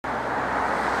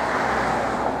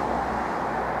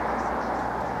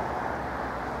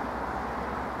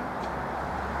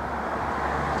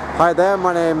Hi there,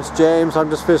 my name's James.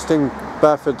 I'm just visiting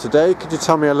Burford today. Could you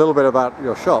tell me a little bit about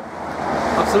your shop?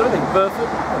 Absolutely. Burford,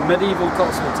 a medieval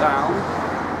Cotswold town,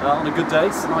 on a good day,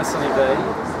 it's a nice sunny day,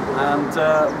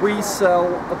 and we sell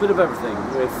a bit of everything.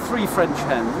 We have 3 French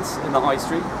hens in the high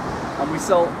street, and we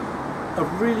sell a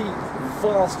really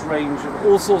vast range of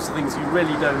all sorts of things you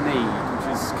really don't need,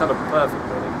 which is kind of perfect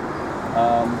really.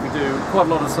 We do quite a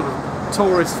lot of sort of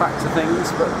tourist factor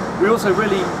things, but we also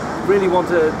really want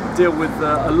to deal with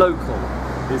a local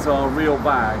is our real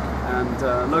bag,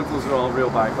 and locals are our real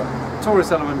bag, but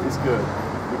tourist element is good.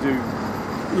 We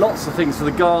do lots of things for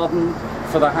the garden,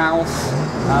 for the house,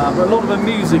 but a lot of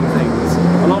amusing things,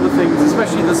 a lot of things,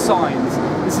 especially the signs.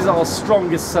 This is our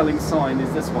strongest selling sign,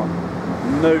 is this one.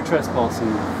 No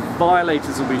trespassing.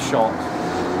 Violators will be shot,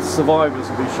 survivors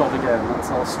will be shot again. That's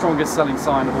our strongest selling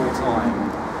sign of all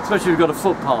time. Especially if we've got a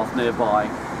footpath nearby.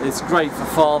 It's great for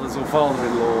fathers or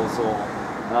father-in-laws,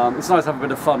 or it's nice to have a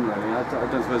bit of fun really.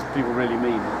 I don't suppose people really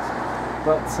mean it.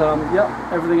 But yeah,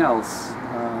 everything else.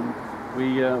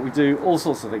 We do all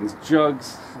sorts of things,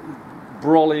 jugs,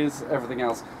 brollies, everything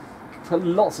else.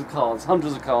 Lots of cards,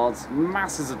 hundreds of cards,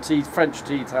 masses of French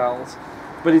tea towels,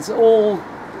 but it's all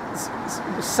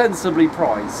sensibly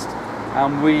priced,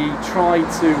 and we try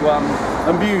to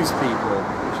amuse people,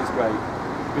 which is great,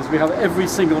 because we have every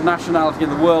single nationality in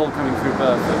the world coming through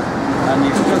Burford, and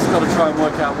you've just got to try and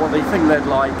work out what they think they'd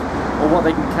like or what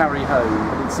they can carry home.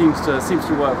 And it seems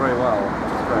to work very well,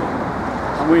 which is great,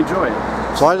 and we enjoy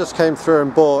it. So I just came through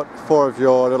and bought 4 of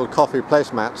your little coffee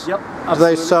placemats. Yep, absolutely. Do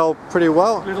they sell pretty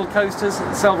well? Little coasters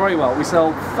sell very well. We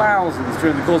sell thousands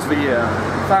during the course of a year.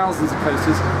 Thousands of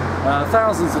coasters,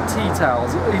 thousands of tea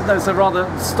towels. Even though it's a rather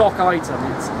stock item,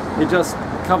 it just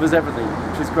covers everything,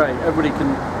 which is great. Everybody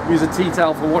can use a tea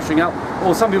towel for washing up,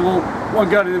 or some people, one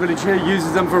girl in the village here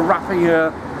uses them for wrapping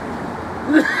her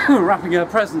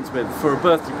presents with, for a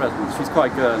birthday present. She's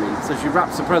quite girly, so she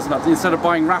wraps the present up instead of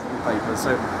buying wrapping paper.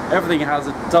 So everything has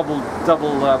a double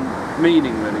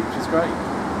meaning really, which is great.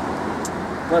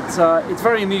 But it's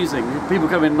very amusing. People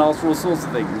come in and ask for all sorts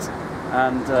of things,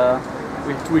 and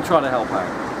we try to help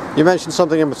out. You mentioned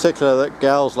something in particular that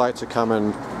girls like to come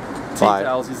and buy. Tea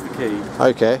towels is the key.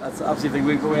 Okay. That's absolutely.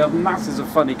 We have masses of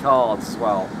funny cards as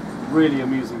well, really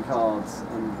amusing cards,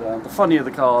 and the funnier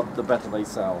the card, the better they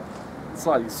sell.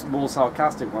 Slightly more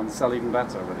sarcastic ones sell even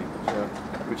better, really,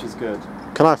 which is good.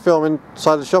 Can I film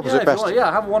inside the shop? Yeah, is it best? yeah,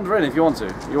 have a wander in if you want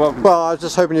to. You're welcome. Well, I was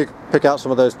just hoping you could pick out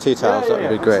some of those tea towels. That would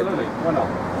be great. Absolutely. Why not?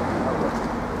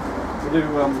 We do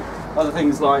other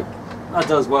things like that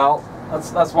does well.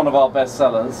 That's one of our best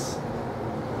sellers.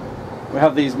 We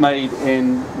have these made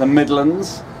in the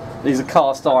Midlands. These are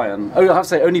cast iron. Oh, I have to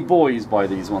say, only boys buy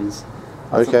these ones.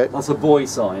 That's a boy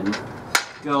sign.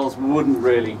 Girls wouldn't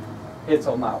really hit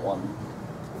on that one.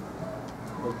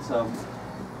 But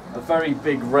a very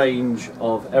big range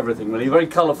of everything really, very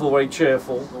colourful, very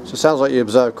cheerful. So it sounds like you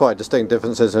observe quite distinct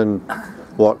differences in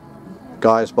what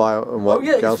guys buy and what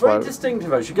girls buy. It's very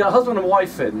distinctive. As you get a husband and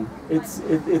wife in, it's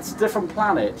a different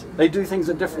planet. They do things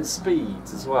at different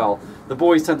speeds as well. The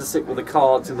boys tend to stick with the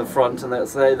cards in the front, and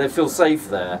they feel safe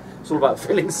there. It's all about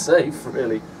feeling safe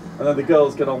really. And then the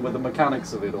girls get on with the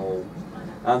mechanics of it all.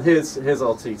 And here's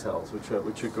our tea towels, which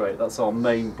are great. That's our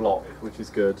main block, which is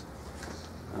good.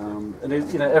 And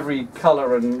you know, every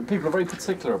colour, and people are very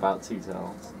particular about tea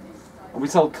towels. And we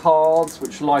sell cards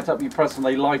which light up. You press them,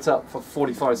 they light up for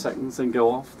 45 seconds and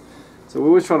go off. So we're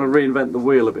always trying to reinvent the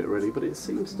wheel a bit, really, but it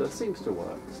seems to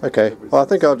work. Okay. Well, I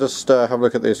think I'll just have a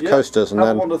look at these coasters and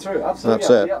then wander through. Absolutely. That's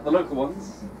it. Yeah, the local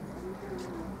ones.